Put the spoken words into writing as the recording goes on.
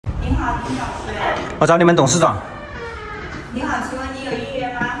好，你好，我找你们董事长。你好，请问你有预约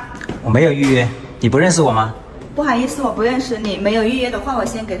吗？我没有预约，你不认识我吗？不好意思，我不认识你。没有预约的话，我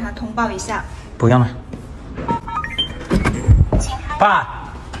先给他通报一下。不用了。爸，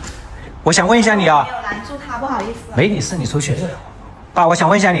我想问一下你啊。没有拦住他，不好意思。没你事，你出去。爸，我想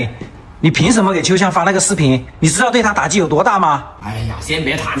问一下你，你凭什么给秋香发那个视频？你知道对他打击有多大吗？哎呀，先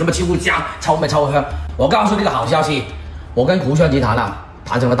别谈什么秋香臭没臭香，我告诉你个好消息，我跟胡轩集团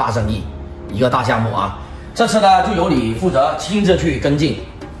谈成了大生意，一个大项目啊。这次呢，就由你负责亲自去跟进。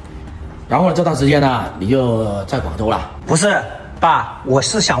然后呢，这段时间呢，你就在广州了。不是，爸，我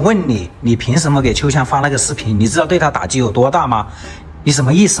是想问你，你凭什么给秋香发那个视频？你知道对他打击有多大吗？你什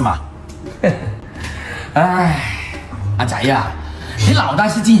么意思嘛？哎，阿仔呀，你脑袋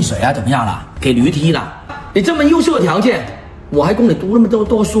是进水啊？怎么样了？给驴踢了？你这么优秀的条件，我还供你读那么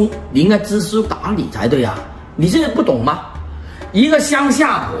多书，你应该知书达理才对呀。你这不懂吗？一个乡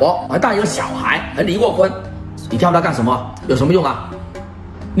下婆还带一个小孩，还离过婚，你挑他干什么？有什么用啊？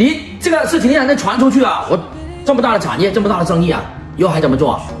你这个事情让人传出去啊！我这么大的产业，这么大的生意啊，以后还怎么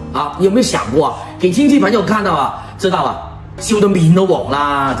做啊？你有没有想过给亲戚朋友看到啊，知道啊，羞得面都黃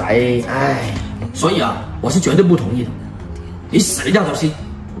啦，仔！哎，所以啊，我是绝对不同意的。你死了就行，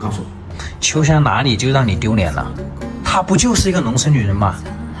我告诉你，秋香哪里就让你丢脸了？她不就是一个农村女人吗？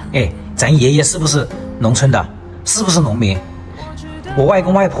哎，咱爷爷是不是农村的？是不是农民？我外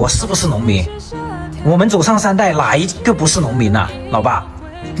公外婆是不是农民？我们走上3代，哪一个不是农民呢？老爸，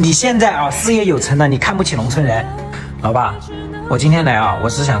你现在啊事业有成了，你看不起农村人。老爸，我今天来啊，我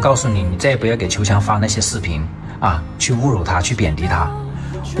只想告诉你，你再也不要给秋香发那些视频啊，去侮辱她，去贬低她。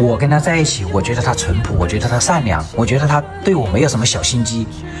我跟她在一起，我觉得她淳朴，我觉得她善良，我觉得她对我没有什么小心机，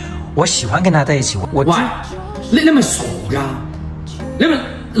我喜欢跟她在一起。喂，你咪傻噶？你咪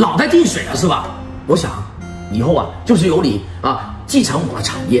脑袋进水了是吧？我想以后啊，就是由你啊继承我的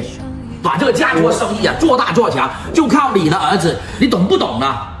产业，把这个家族的生意啊做大做强，就靠你的儿子，你懂不懂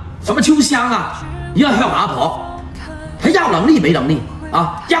啊？什么秋香啊，要向阿婆，他要能力没能力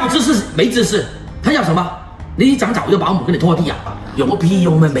啊，要知识没知识，他要什么？你想找一个保姆给你拖地啊？有个屁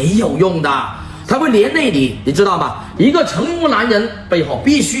用吗？没有用的，他会连累你，你知道吗？一个成功男人背后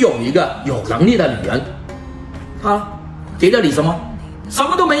必须有一个有能力的女人。他给了你什么？什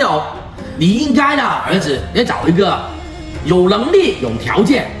么都没有。你应该的儿子，你找一个有能力、有条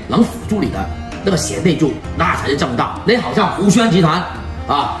件能辅助你的那个贤内助，那才是正道。你好像胡轩集团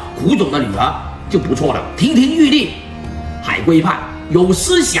啊，胡总的女儿就不错了，亭亭玉立，海归派，有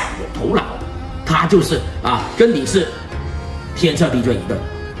思想、有头脑，她就是啊，跟你是天设地追一对。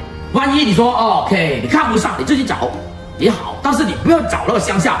万一你说OK， 你看不上，你自己找也好，但是你不要找那个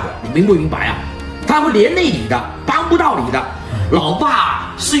乡下婆，你明不明白啊？他会连累你的，帮不到你的。老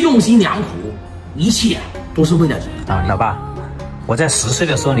爸是用心良苦，一切都是为了你啊，老爸，我在10岁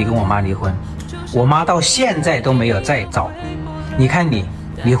的时候你跟我妈离婚，我妈到现在都没有再找。你看你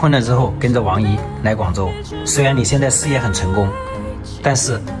离婚了之后跟着王姨来广州，虽然你现在事业很成功，但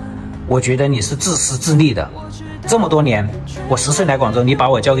是我觉得你是自私自利的。这么多年，我10岁来广州，你把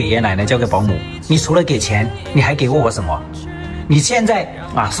我交给爷爷奶奶，交给保姆，你除了给钱，你还给过我什么？你现在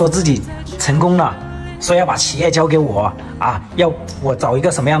啊说自己成功了，说要把企业交给我啊，要我找一个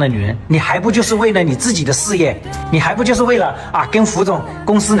什么样的女人？你还不就是为了你自己的事业？你还不就是为了啊跟胡总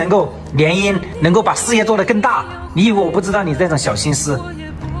公司能够联姻，能够把事业做得更大？你以为我不知道你这种小心思？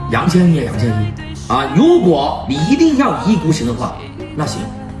杨千一啊，如果你一定要一意孤行的话，那行，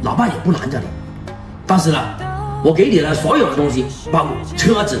老爸也不拦着你。但是呢，我给你的所有的东西，包括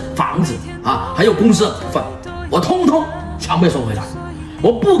车子、房子啊，还有公司的股份，我通通全部收回来。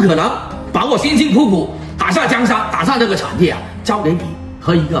我不可能把我辛辛苦苦打下江山、打下这个产业啊，交给你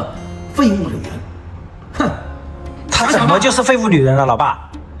和一个废物女人。哼，她怎么就是废物女人了，老爸？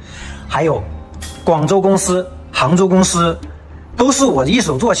还有，广州公司、杭州公司，都是我一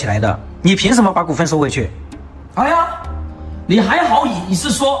手做起来的，你凭什么把股份收回去？哎呀，你还好意思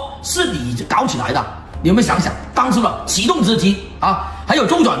说是你搞起来的？你有没有想想当初的启动资金啊，还有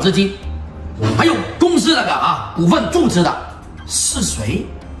周转资金，还有公司那个啊股份注资的，是谁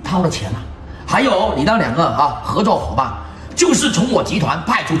掏了钱啊？还有你那2个啊合作伙伴，就是从我集团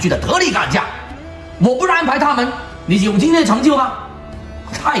派出去的得力干将，我不安排他们，你有今天的成就吗？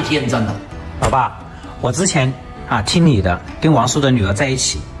太天真了，老爸，我之前啊听你的，跟王叔的女儿在一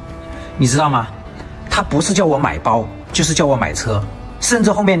起，你知道吗？他不是叫我买包，就是叫我买车，甚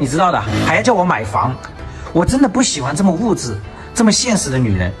至后面你知道的，还要叫我买房。我真的不喜欢这么物质、这么现实的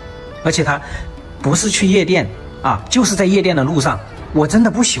女人，而且她不是去夜店啊，就是在夜店的路上。我真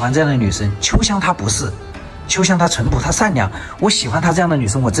的不喜欢这样的女生。秋香她不是，秋香她淳朴，她善良，我喜欢她这样的女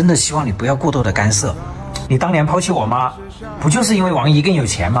生。我真的希望你不要过多的干涉。你当年抛弃我妈，不就是因为王姨更有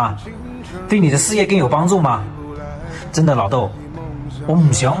钱吗？对你的事業更有幫助嗎？真的老豆，我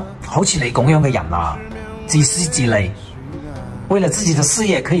唔想好似你咁樣嘅人啊，自私自利，為了自己的事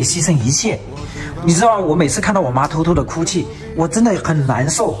業可以犧牲一切。你知道我每次看到我媽偷偷的哭泣，我真的很難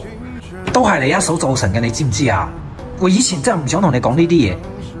受。都係你一手造成嘅，你知唔知啊？我以前真係唔想同你講呢啲嘢。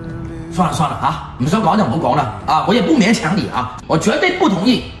算了算了啊，唔想講就唔好講了啊！我也不勉強你啊，我絕對不同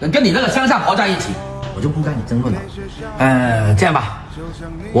意跟你那個鄉下婆在一起，我就不跟你爭論了。這樣吧，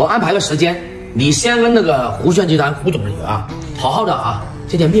我安排個時間，你先跟那個胡炫集團胡總啊，好好的啊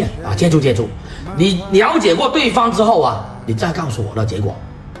見見面啊，接觸接觸。你了解過對方之後啊，你再告訴我的結果。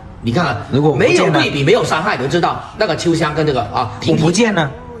你看看，如果沒有對比，沒有傷害，你就知道那個秋香跟這個啊，我不見呢，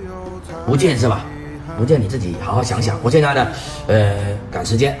不見是吧？不見你自己好好想想。我現在呢，趕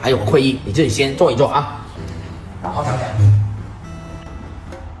時間，還有個會議，你自己先做一做啊，好好想想。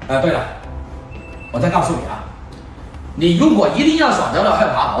對了，我再告訴你啊，你如果一定要選擇了要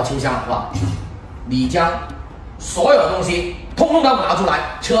討好秋香的話，你將所有東西通通都拿出來，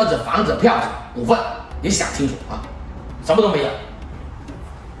車子、房子、票子、股份，你想清楚啊，什麼都沒有。